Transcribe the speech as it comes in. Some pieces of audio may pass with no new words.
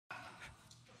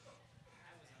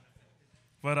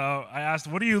But I asked,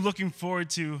 what are you looking forward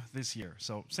to this year?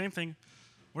 So same thing.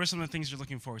 What are some of the things you're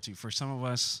looking forward to? For some of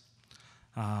us,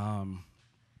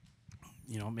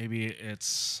 maybe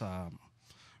it's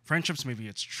friendships, maybe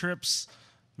it's trips,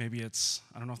 maybe it's,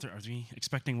 I don't know if are we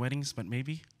expecting weddings, but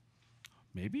maybe.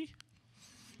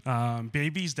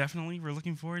 Babies, definitely, we're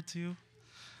looking forward to.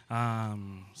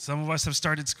 Some of us have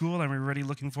started school and we're already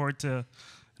looking forward to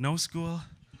no school.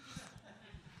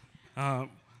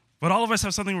 But all of us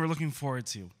have something we're looking forward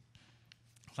to.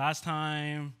 Last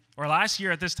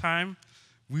year at this time,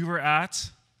 we were at,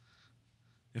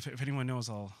 if anyone knows,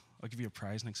 I'll give you a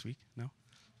prize next week. No?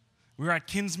 We were at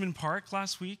Kinsman Park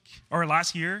last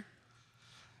year.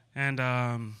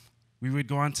 And we would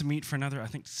go on to meet for another, I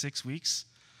think, 6 weeks.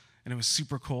 And it was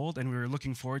super cold, and we were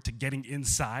looking forward to getting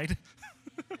inside.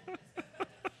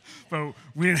 But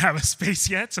we didn't have a space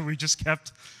yet, so we just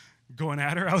kept going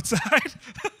at her outside.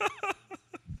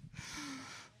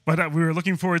 But we were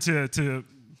looking forward to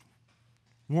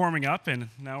warming up, and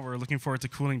now we're looking forward to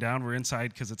cooling down. We're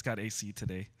inside because it's got AC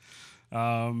today.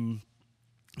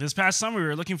 This past summer, we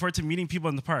were looking forward to meeting people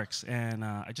in the parks, and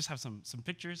I just have some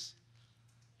pictures.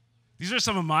 These are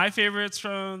some of my favorites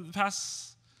from the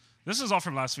past. This is all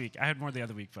from last week. I had more the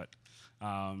other week, but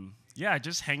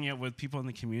just hanging out with people in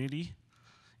the community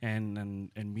and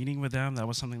meeting with them. That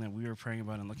was something that we were praying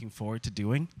about and looking forward to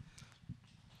doing.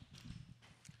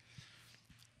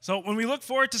 So when we look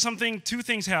forward to something, two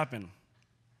things happen.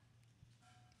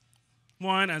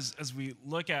 One, as we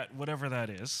look at whatever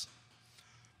that is,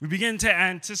 we begin to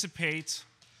anticipate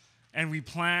and we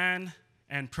plan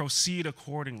and proceed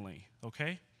accordingly.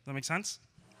 Okay? Does that make sense?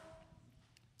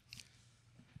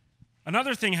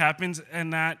 Another thing happens,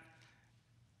 and that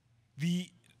the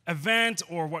event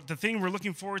or the thing we're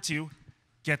looking forward to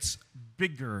gets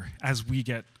bigger as we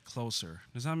get closer.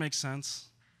 Does that make sense?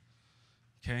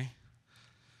 Okay?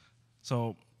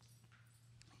 So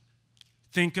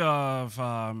think of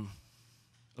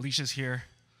Alicia's here.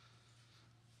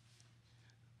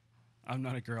 I'm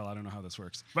not a girl. I don't know how this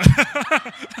works. But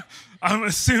I'm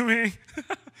assuming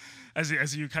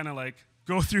as you kind of like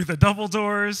go through the double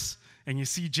doors and you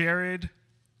see Jared,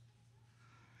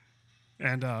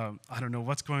 and I don't know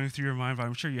what's going through your mind, but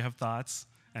I'm sure you have thoughts.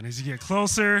 And as you get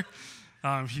closer,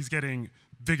 he's getting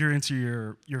bigger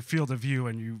into your field of view,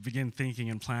 and you begin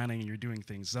thinking and planning, and you're doing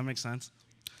things. Does that make sense?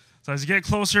 So as you get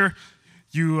closer,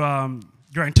 your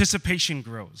anticipation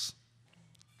grows.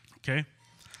 Okay?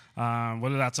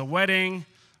 Whether that's a wedding,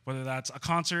 whether that's a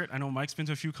concert. I know Mike's been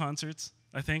to a few concerts,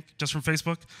 I think, just from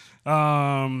Facebook.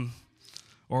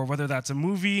 Or whether that's a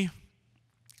movie.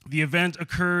 The event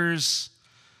occurs,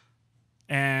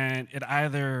 and it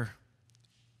either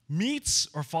meets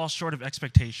or falls short of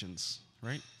expectations,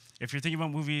 right? If you're thinking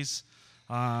about movies,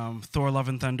 Thor: Love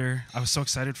and Thunder, I was so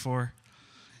excited for,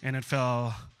 and it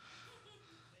fell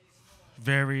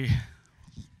very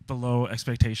below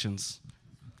expectations.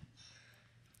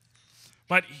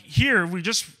 But here, we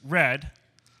just read,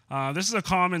 this is a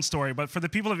common story, but for the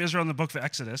people of Israel in the book of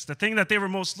Exodus, the thing that they were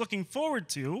most looking forward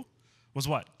to was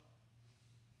what?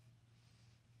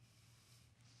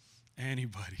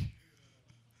 Anybody?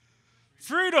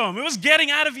 Freedom. It was getting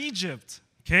out of Egypt.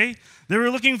 Okay? They were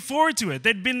looking forward to it.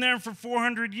 They'd been there for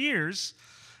 400 years.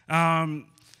 And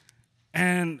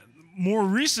more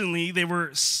recently, they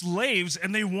were slaves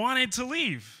and they wanted to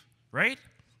leave, right?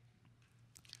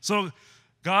 So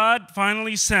God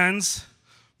finally sends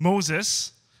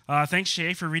Moses. Thanks,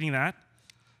 Shay, for reading that.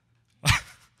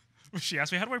 She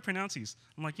asked me, how do I pronounce these?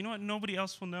 I'm like, you know what? Nobody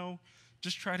else will know.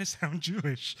 Just try to sound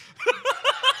Jewish.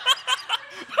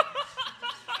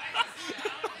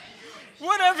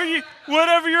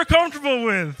 Whatever you're comfortable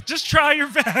with. Just try your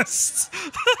best.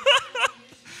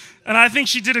 And I think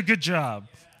she did a good job.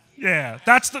 Yeah,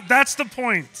 that's the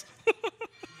point.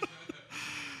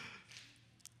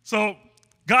 So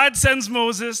God sends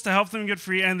Moses to help them get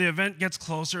free, and the event gets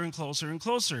closer and closer and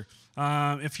closer.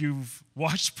 If you've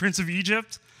watched Prince of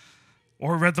Egypt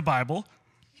or read the Bible,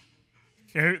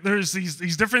 okay, there's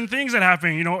these different things that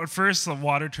happen. You know, at first the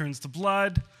water turns to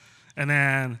blood. And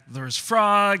then there's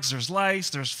frogs, there's lice,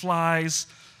 there's flies.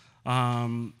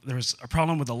 There's a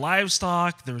problem with the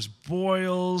livestock. There's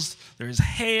boils. There's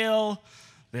hail.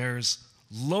 There's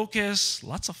locusts.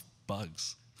 Lots of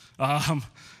bugs. And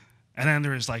then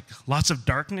there's like lots of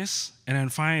darkness. And then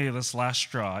finally, this last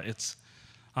straw. It's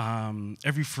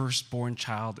every firstborn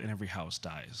child in every house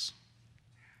dies.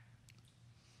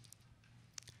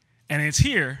 And it's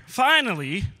here,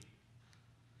 finally,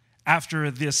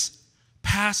 after this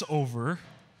Passover,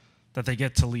 that they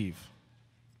get to leave.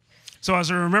 So as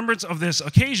a remembrance of this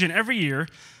occasion, every year,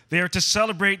 they are to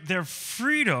celebrate their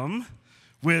freedom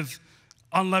with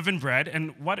unleavened bread.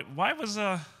 And why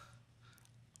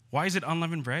is it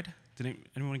unleavened bread? Did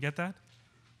anyone get that?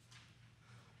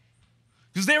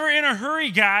 Because they were in a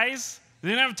hurry, guys. They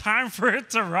didn't have time for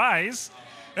it to rise.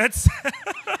 It's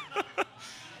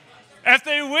if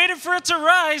they waited for it to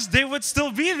rise, they would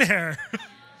still be there.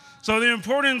 So the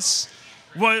importance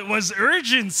was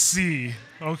urgency,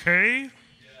 okay?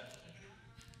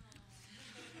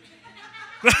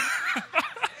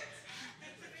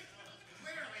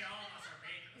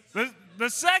 The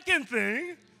second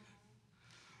thing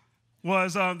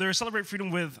was they were celebrating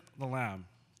freedom with the lamb,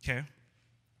 okay?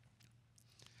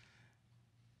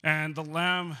 And the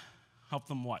lamb helped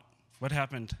them what? What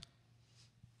happened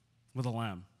with the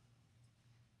lamb?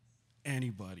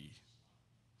 Anybody.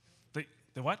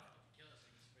 They what?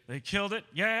 They killed it,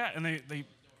 yeah, and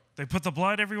they put the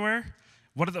blood everywhere.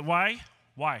 Why?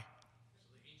 Why?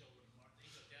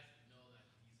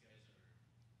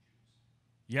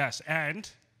 Yes, and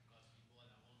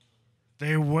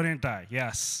they wouldn't die,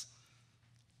 yes.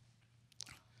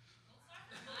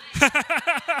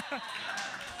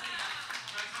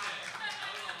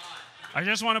 I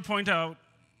just want to point out,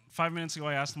 5 minutes ago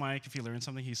I asked Mike if he learned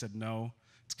something. He said no.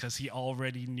 It's because he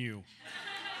already knew.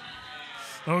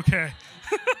 Okay.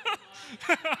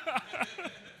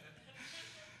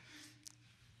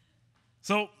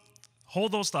 So,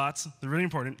 hold those thoughts. They're really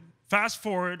important. Fast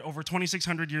forward over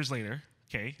 2,600 years later,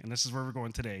 okay, and this is where we're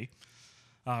going today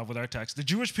with our text. The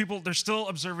Jewish people, they're still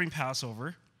observing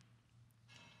Passover,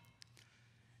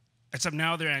 except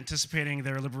now they're anticipating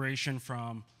their liberation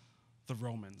from the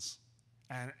Romans.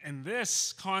 And in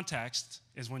this context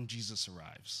is when Jesus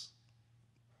arrives.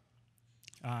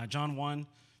 John 1,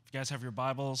 if you guys have your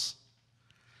Bibles,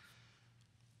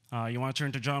 you want to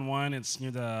turn to John 1. It's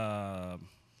near the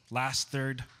last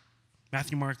third.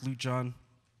 Matthew, Mark, Luke, John.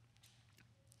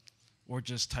 Or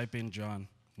just type in John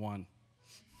 1.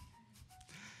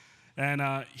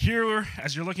 And here,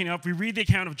 as you're looking up, we read the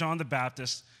account of John the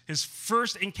Baptist, his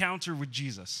first encounter with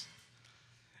Jesus.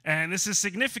 And this is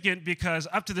significant because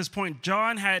up to this point,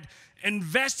 John had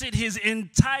invested his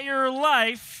entire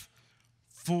life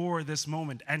for this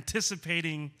moment,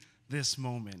 anticipating this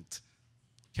moment.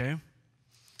 Okay?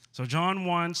 So John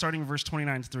 1, starting in verse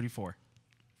 29 to 34.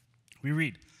 We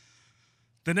read,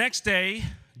 "The next day,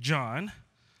 John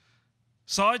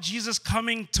saw Jesus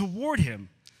coming toward him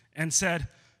and said,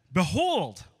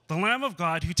 'Behold, the Lamb of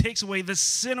God who takes away the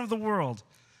sin of the world.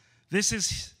 This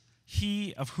is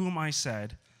he of whom I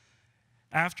said,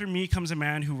 after me comes a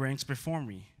man who ranks before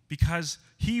me, because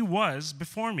he was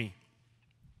before me.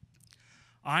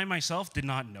 I myself did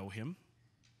not know him,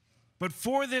 but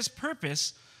for this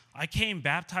purpose I came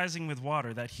baptizing with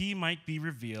water, that he might be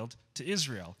revealed to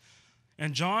Israel.'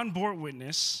 And John bore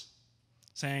witness,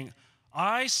 saying,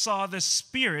 'I saw the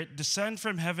Spirit descend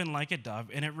from heaven like a dove,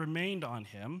 and it remained on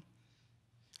him.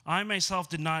 I myself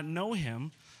did not know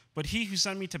him, but he who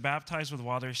sent me to baptize with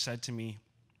water said to me,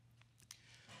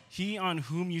 he on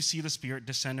whom you see the Spirit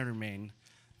descend and remain,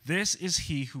 this is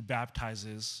he who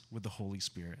baptizes with the Holy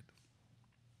Spirit.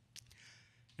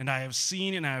 And I have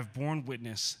seen and I have borne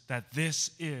witness that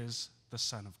this is the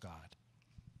Son of God.'"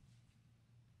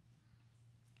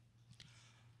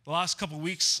 The last couple of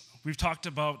weeks, we've talked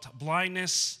about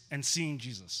blindness and seeing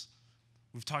Jesus.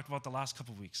 We've talked about the last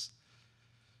couple of weeks.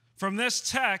 From this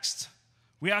text,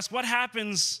 we ask what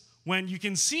happens when you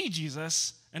can see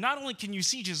Jesus, and not only can you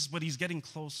see Jesus, but he's getting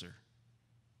closer.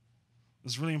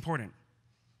 This is really important.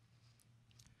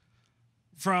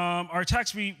 From our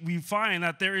text, we find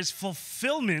that there is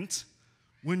fulfillment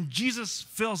when Jesus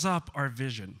fills up our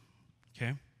vision,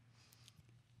 okay?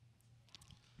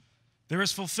 There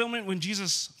is fulfillment when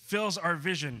Jesus fills our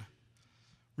vision.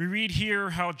 We read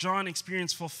here how John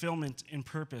experienced fulfillment in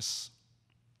purpose.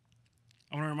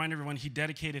 I want to remind everyone he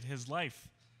dedicated his life.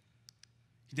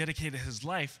 He dedicated his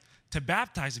life to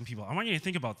baptizing people. I want you to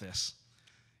think about this.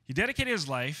 He dedicated his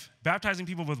life baptizing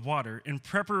people with water in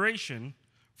preparation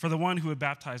for the one who would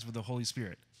baptize with the Holy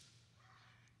Spirit.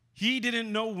 He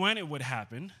didn't know when it would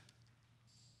happen.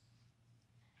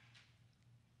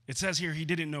 It says here he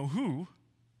didn't know who.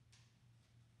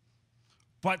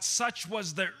 But such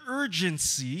was the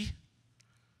urgency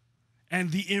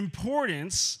and the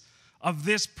importance of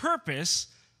this purpose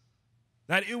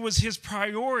that it was his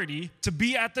priority to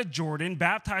be at the Jordan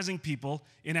baptizing people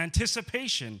in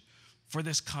anticipation for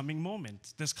this coming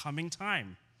moment, this coming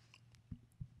time.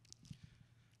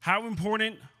 How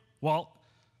important? Well,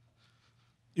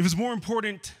 it was more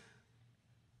important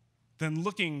than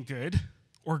looking good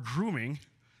or grooming.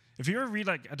 If you ever read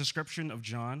like a description of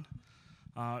John,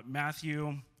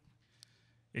 Matthew,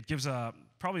 it gives a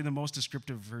probably the most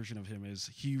descriptive version of him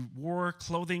is he wore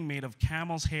clothing made of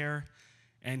camel's hair,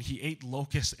 and he ate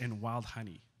locusts and wild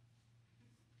honey.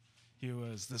 He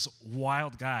was this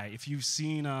wild guy. If you've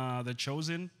seen The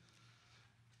Chosen,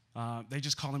 they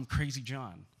just call him Crazy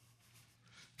John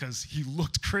because he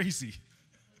looked crazy.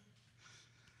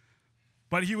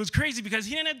 But he was crazy because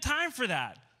he didn't have time for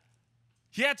that.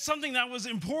 He had something that was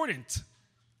important,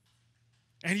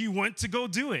 and he went to go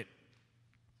do it.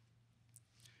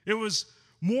 It was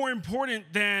more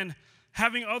important than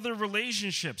having other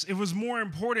relationships. It was more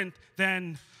important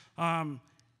than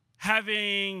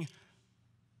having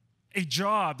a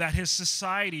job that his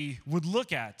society would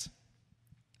look at.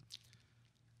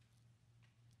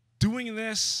 Doing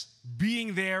this,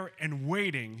 being there, and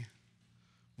waiting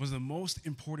was the most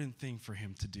important thing for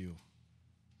him to do.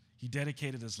 He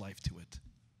dedicated his life to it.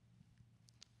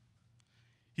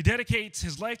 He dedicates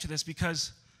his life to this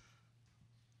because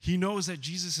he knows that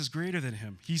Jesus is greater than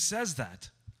him. He says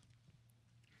that.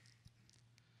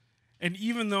 And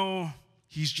even though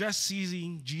he's just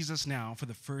seeing Jesus now for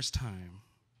the first time,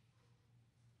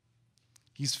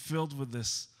 he's filled with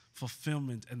this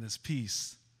fulfillment and this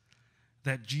peace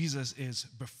that Jesus is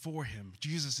before him.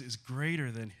 Jesus is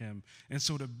greater than him. And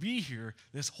so to be here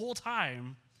this whole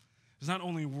time is not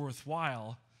only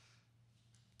worthwhile,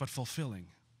 but fulfilling.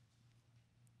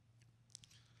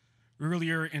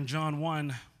 Earlier in John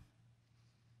 1,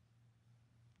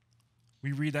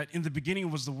 we read that in the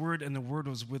beginning was the Word, and the Word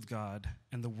was with God,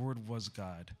 and the Word was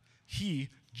God. He,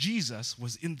 Jesus,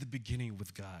 was in the beginning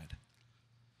with God.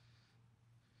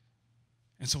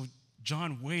 And so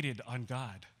John waited on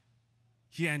God.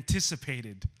 He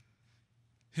anticipated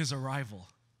his arrival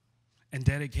and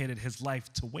dedicated his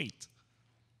life to wait.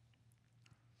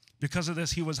 Because of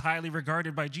this, he was highly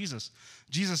regarded by Jesus.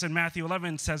 Jesus in Matthew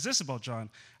 11 says this about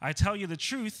John: I tell you the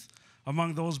truth,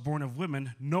 among those born of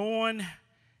women, no one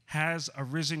has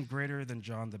arisen greater than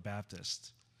John the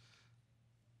Baptist.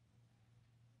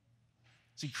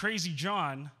 See, crazy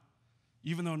John,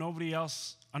 even though nobody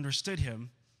else understood him,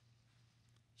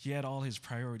 he had all his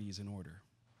priorities in order.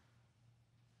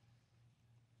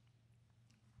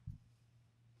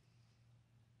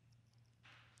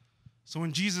 So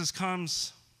when Jesus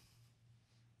comes,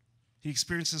 he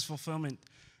experiences fulfillment.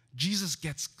 Jesus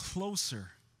gets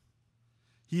closer.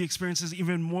 He experiences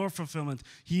even more fulfillment.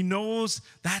 He knows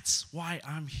that's why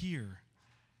I'm here.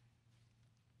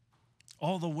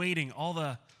 All the waiting, all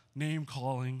the name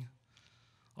calling,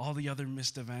 all the other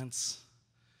missed events,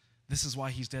 this is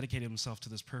why he's dedicated himself to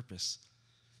this purpose.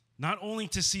 Not only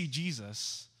to see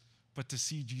Jesus, but to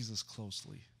see Jesus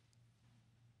closely.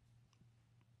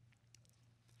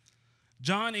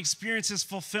 John experiences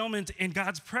fulfillment in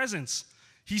God's presence.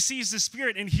 He sees the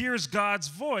Spirit and hears God's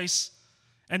voice.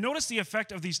 And notice the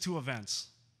effect of these two events.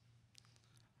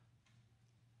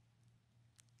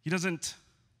 He doesn't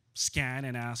scan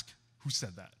and ask, who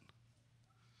said that?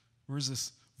 Where's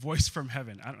this voice from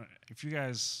heaven? I don't know. If you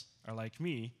guys are like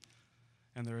me,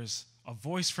 and there is a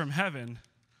voice from heaven,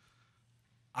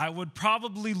 I would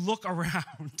probably look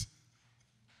around.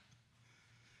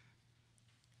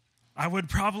 I would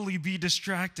probably be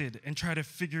distracted and try to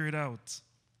figure it out.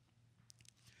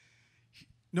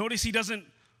 Notice he doesn't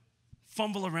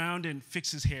fumble around and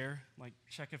fix his hair, like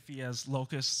check if he has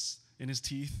locusts in his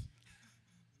teeth.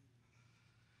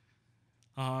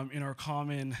 In our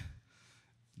common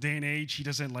day and age, he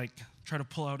doesn't try to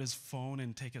pull out his phone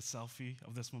and take a selfie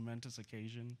of this momentous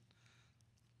occasion.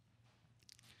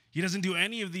 He doesn't do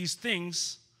any of these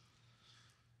things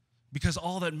because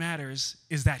all that matters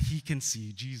is that he can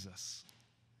see Jesus.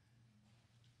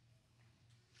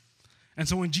 And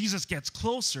so when Jesus gets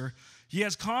closer, he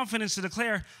has confidence to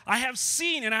declare, I have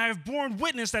seen and I have borne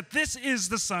witness that this is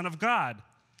the Son of God.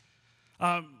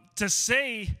 To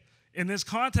say in this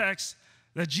context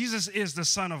that Jesus is the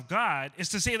Son of God is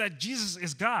to say that Jesus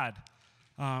is God.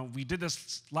 We did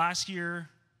this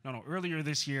earlier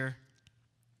this year.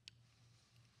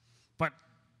 But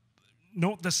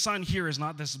note the Son here is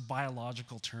not this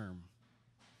biological term,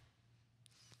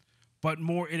 but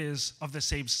more it is of the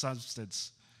same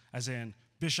substance, as in,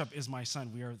 Bishop is my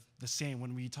son. We are the same.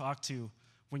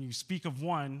 When you speak of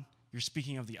one, you're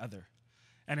speaking of the other.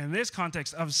 And in this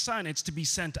context of son, it's to be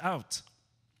sent out.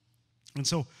 And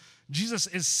so Jesus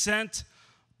is sent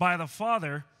by the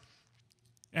Father,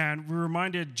 and we're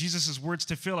reminded Jesus' words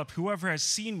to Philip, whoever has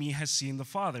seen me has seen the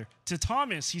Father. To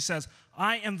Thomas, he says,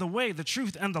 I am the way, the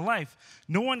truth, and the life.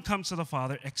 No one comes to the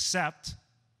Father except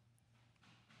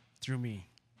through me.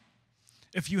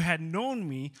 If you had known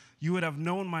me, you would have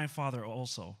known my Father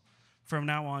also. From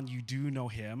now on, you do know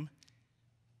him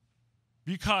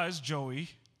because, Joey,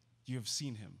 you have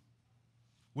seen him.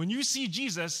 When you see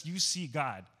Jesus, you see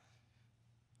God.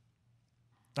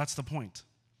 That's the point.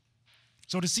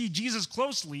 So to see Jesus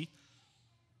closely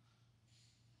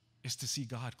is to see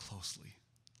God closely.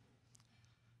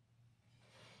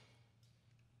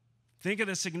 Think of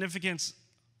the significance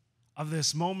of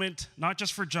this moment, not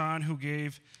just for John, who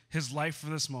gave his life for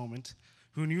this moment,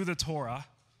 who knew the Torah,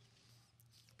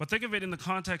 but think of it in the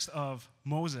context of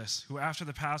Moses, who after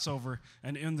the Passover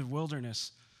and in the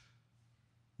wilderness,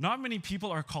 not many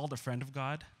people are called a friend of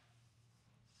God.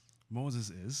 Moses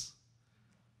is.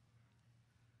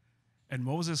 And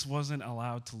Moses wasn't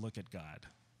allowed to look at God.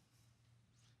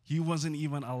 He wasn't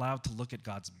even allowed to look at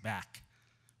God's back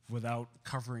without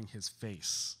covering his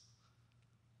face.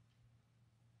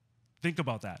 Think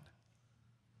about that.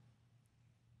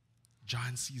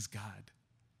 John sees God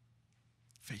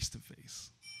face to face.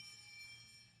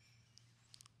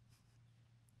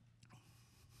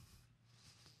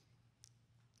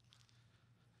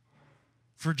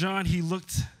 For John, he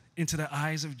looked into the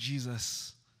eyes of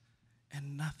Jesus,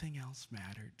 and nothing else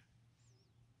mattered.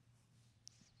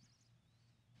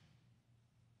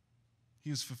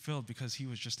 He was fulfilled because he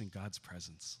was just in God's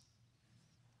presence.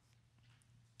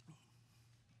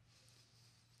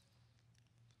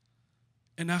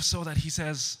 Enough so that he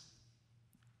says,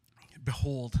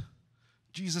 behold,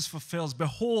 Jesus fulfills,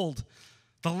 behold,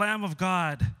 the Lamb of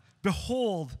God,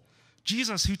 behold,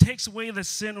 Jesus who takes away the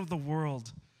sin of the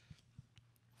world.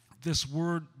 This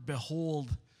word,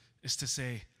 behold, is to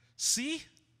say, see?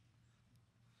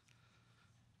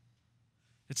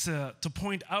 It's to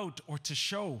point out or to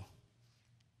show.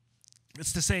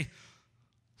 It's to say,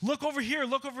 look over here,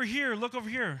 look over here, look over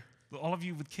here. All of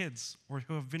you with kids or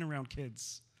who have been around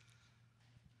kids.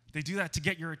 They do that to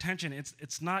get your attention.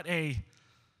 It's not an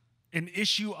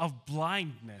issue of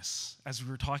blindness, as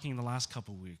we were talking in the last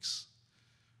couple weeks.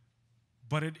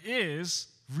 But it is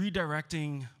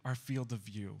redirecting our field of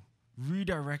view,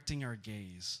 redirecting our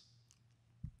gaze.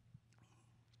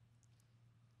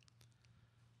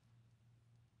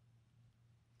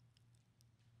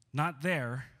 Not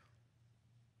there,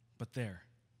 but there.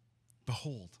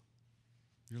 Behold.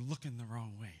 You're looking the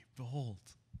wrong way. Behold.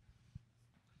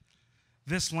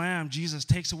 This Lamb, Jesus,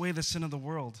 takes away the sin of the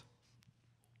world.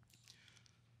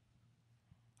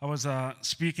 I was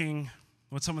speaking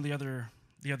with someone the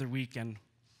other week, and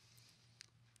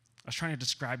I was trying to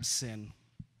describe sin.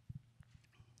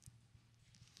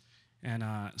 And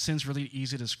sin's really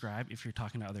easy to describe if you're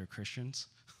talking to other Christians.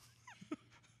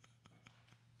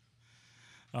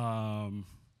 Trying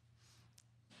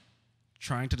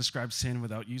to describe sin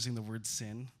without using the word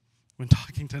sin when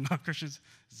talking to non-Christians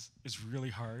is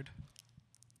really hard.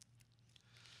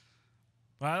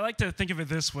 But I like to think of it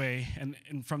this way, and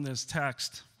from this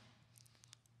text.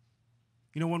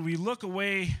 When we look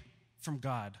away from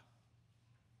God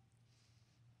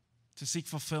to seek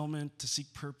fulfillment, to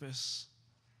seek purpose,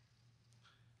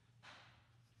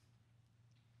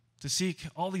 to seek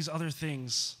all these other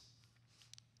things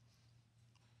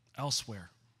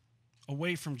elsewhere,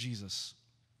 away from Jesus.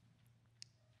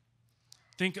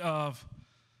 Think of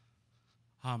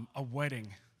a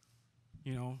wedding.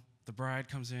 The bride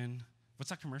comes in. What's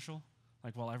that commercial?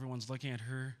 Like while everyone's looking at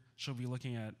her, she'll be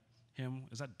looking at him.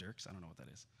 Is that Dirks? I don't know what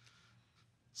that is.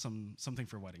 Something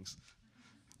for weddings.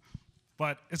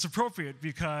 But it's appropriate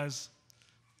because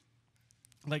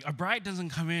a bride doesn't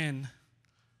come in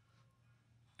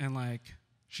and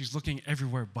she's looking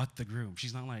everywhere but the groom.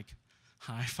 She's not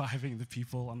high-fiving the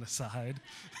people on the side.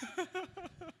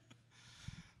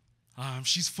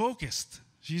 She's focused.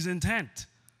 She's intent.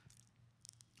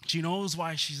 She knows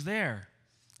why she's there.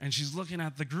 And she's looking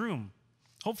at the groom,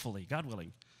 hopefully, God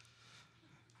willing.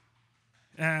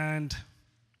 And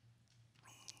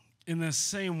in the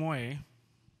same way,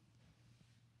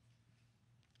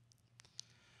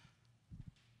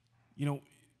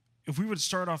 if we would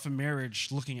start off a marriage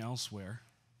looking elsewhere,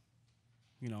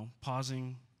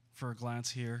 pausing for a glance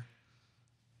here,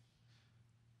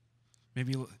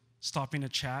 maybe stopping to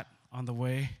chat on the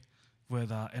way with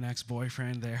an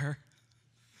ex-boyfriend there.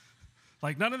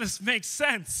 None of this makes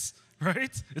sense,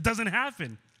 right? It doesn't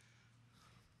happen.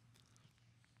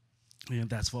 And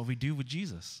that's what we do with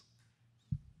Jesus.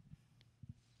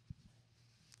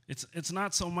 It's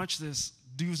not so much this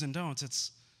do's and don'ts.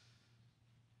 It's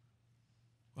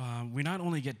we not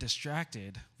only get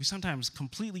distracted, we sometimes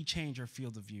completely change our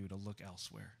field of view to look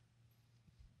elsewhere.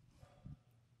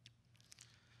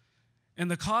 And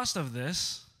the cost of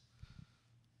this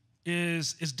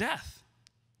is death.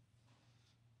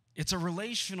 It's a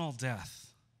relational death.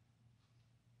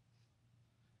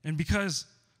 And because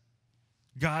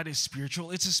God is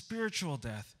spiritual, it's a spiritual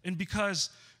death. And because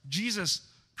Jesus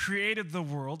created the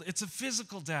world, it's a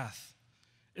physical death.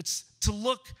 It's to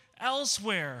look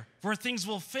elsewhere where things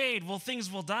will fade, where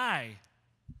things will die.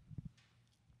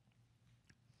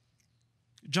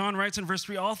 John writes in verse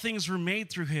 3, all things were made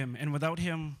through him, and without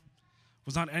him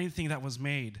was not anything that was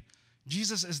made.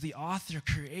 Jesus is the author,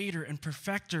 creator, and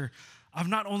perfecter of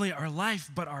not only our life,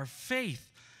 but our faith.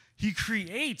 He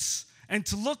creates, and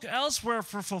to look elsewhere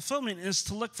for fulfillment is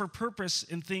to look for purpose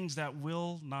in things that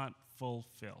will not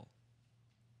fulfill.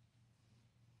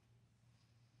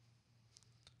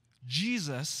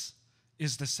 Jesus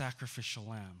is the sacrificial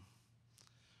lamb.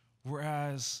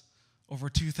 Whereas over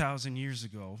 2,000 years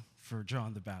ago, for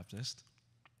John the Baptist,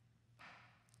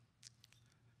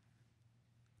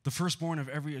 the firstborn of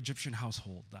every Egyptian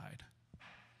household died.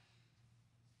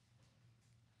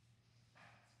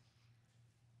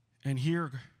 And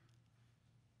here,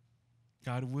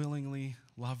 God willingly,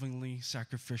 lovingly,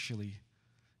 sacrificially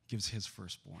gives his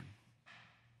firstborn.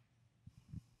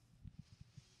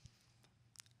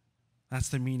 That's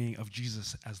the meaning of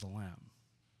Jesus as the Lamb.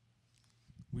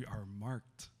 We are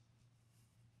marked.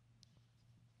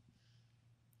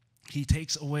 He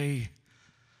takes away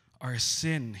our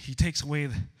sin. He takes away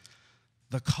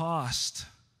the cost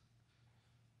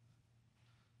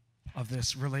of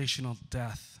this relational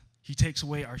death. He takes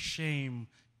away our shame.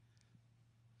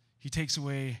 He takes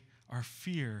away our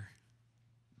fear.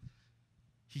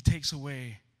 He takes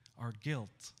away our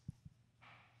guilt.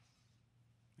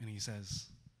 And he says,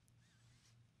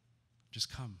 just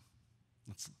come.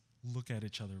 Let's look at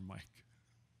each other, Mike.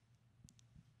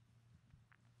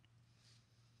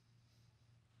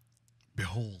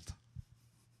 Behold.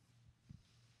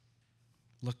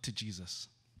 Look to Jesus.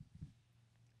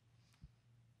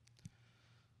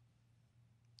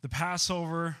 The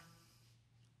Passover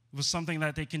was something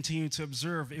that they continued to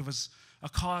observe. It was a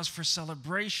cause for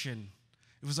celebration.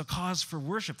 It was a cause for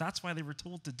worship. That's why they were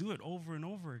told to do it over and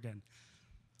over again.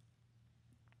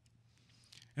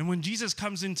 And when Jesus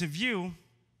comes into view,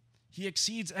 he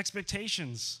exceeds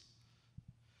expectations.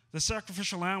 The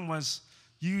sacrificial lamb was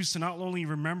used to not only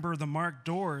remember the marked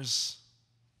doors,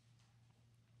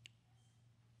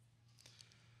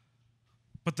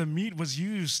 but the meat was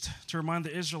used to remind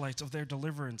the Israelites of their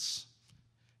deliverance.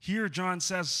 Here, John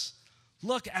says,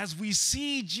 look, as we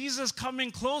see Jesus coming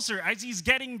closer, as he's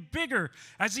getting bigger,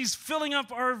 as he's filling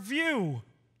up our view,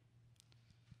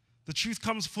 the truth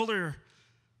comes fuller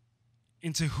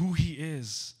into who he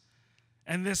is.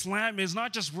 And this lamb is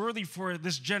not just worthy for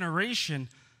this generation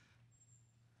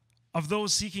of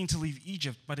those seeking to leave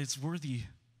Egypt, but it's worthy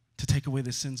to take away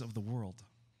the sins of the world.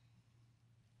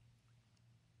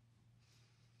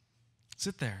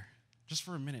 Sit there just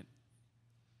for a minute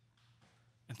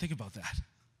and think about that.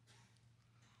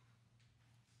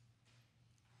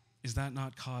 Is that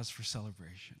not cause for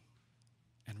celebration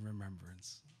and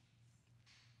remembrance?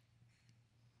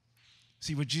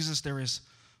 See, with Jesus, there is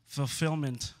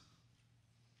fulfillment.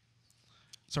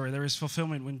 There is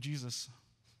fulfillment when Jesus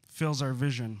fills our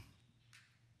vision.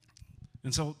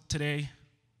 And so today,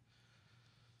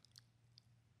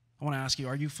 I want to ask you,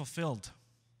 are you fulfilled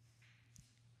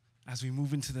as we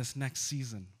move into this next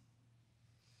season?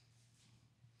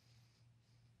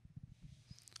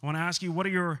 I want to ask you, what are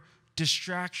your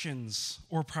distractions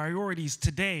or priorities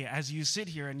today as you sit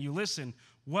here and you listen?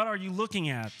 What are you looking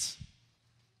at?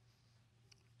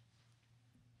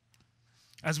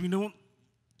 As we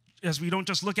don't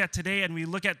just look at today and we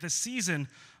look at this season,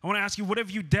 I want to ask you, what have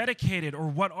you dedicated or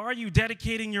what are you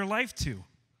dedicating your life to?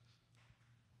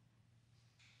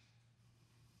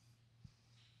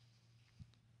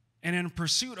 And in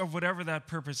pursuit of whatever that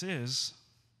purpose is,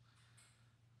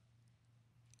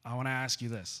 I want to ask you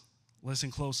this.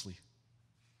 Listen closely.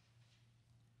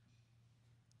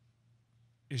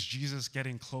 Is Jesus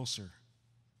getting closer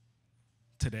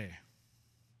today?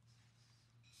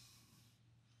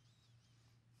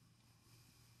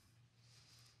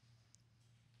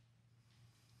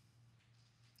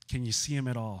 Can you see him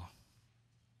at all?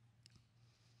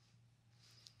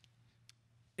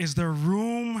 Is there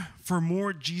room for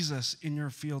more Jesus in your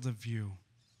field of view?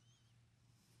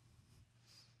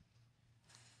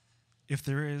 If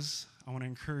there is, I want to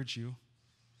encourage you,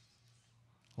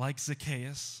 like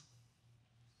Zacchaeus,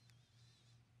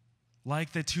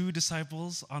 like the two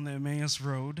disciples on the Emmaus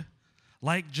Road,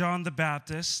 like John the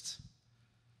Baptist,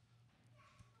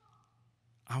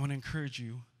 I want to encourage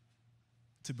you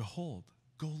to behold.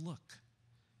 Go look.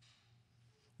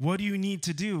 What do you need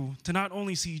to do to not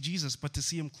only see Jesus, but to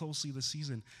see him closely this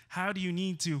season? How do you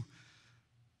need to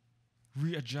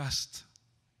readjust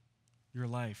your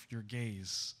life, your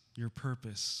gaze, your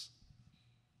purpose?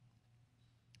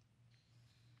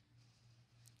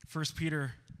 1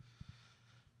 Peter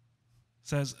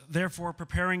says, therefore,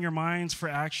 preparing your minds for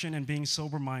action and being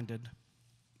sober-minded,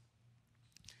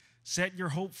 set your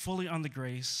hope fully on the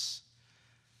grace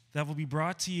that will be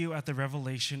brought to you at the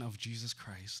revelation of Jesus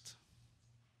Christ.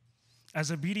 As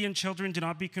obedient children, do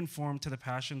not be conformed to the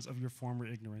passions of your former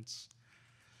ignorance,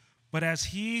 but as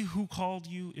he who called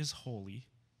you is holy,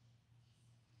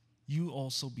 you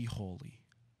also be holy.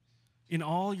 In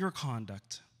all your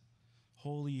conduct,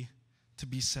 holy to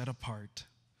be set apart.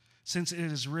 Since it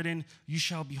is written, you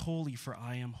shall be holy, for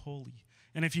I am holy.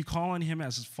 And if you call on him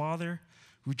as his Father,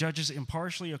 who judges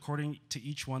impartially according to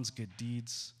each one's good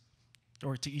deeds,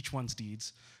 or to each one's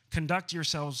deeds, conduct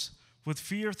yourselves with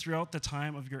fear throughout the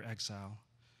time of your exile,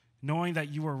 knowing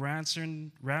that you were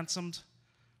ransomed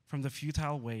from the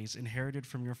futile ways inherited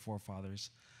from your forefathers,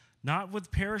 not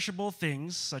with perishable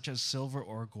things such as silver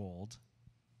or gold,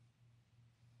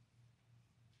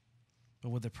 but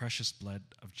with the precious blood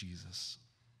of Jesus,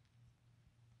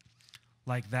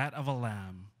 like that of a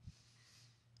lamb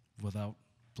without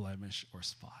blemish or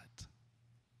spot.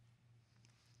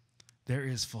 There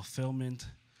is fulfillment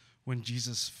when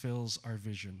Jesus fills our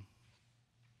vision.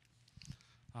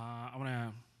 I want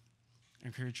to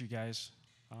encourage you guys,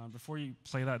 before you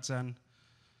play that Zen,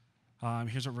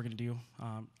 here's what we're going to do.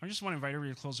 I just want to invite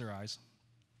everybody to close their eyes.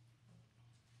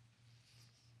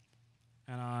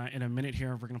 And in a minute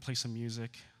here, we're going to play some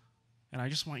music. And I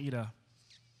just want you to,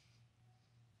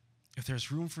 if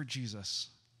there's room for Jesus,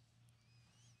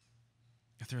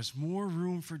 if there's more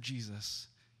room for Jesus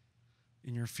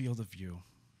in your field of view,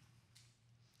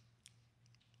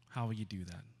 how will you do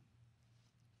that?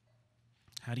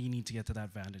 How do you need to get to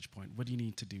that vantage point? What do you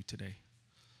need to do today?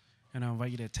 And I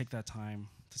invite you to take that time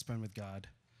to spend with God.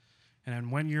 And then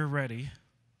when you're ready,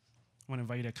 I want to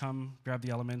invite you to come, grab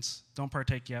the elements. Don't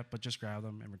partake yet, but just grab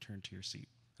them and return to your seat.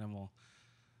 And then we'll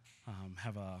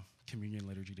have a communion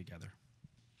liturgy together.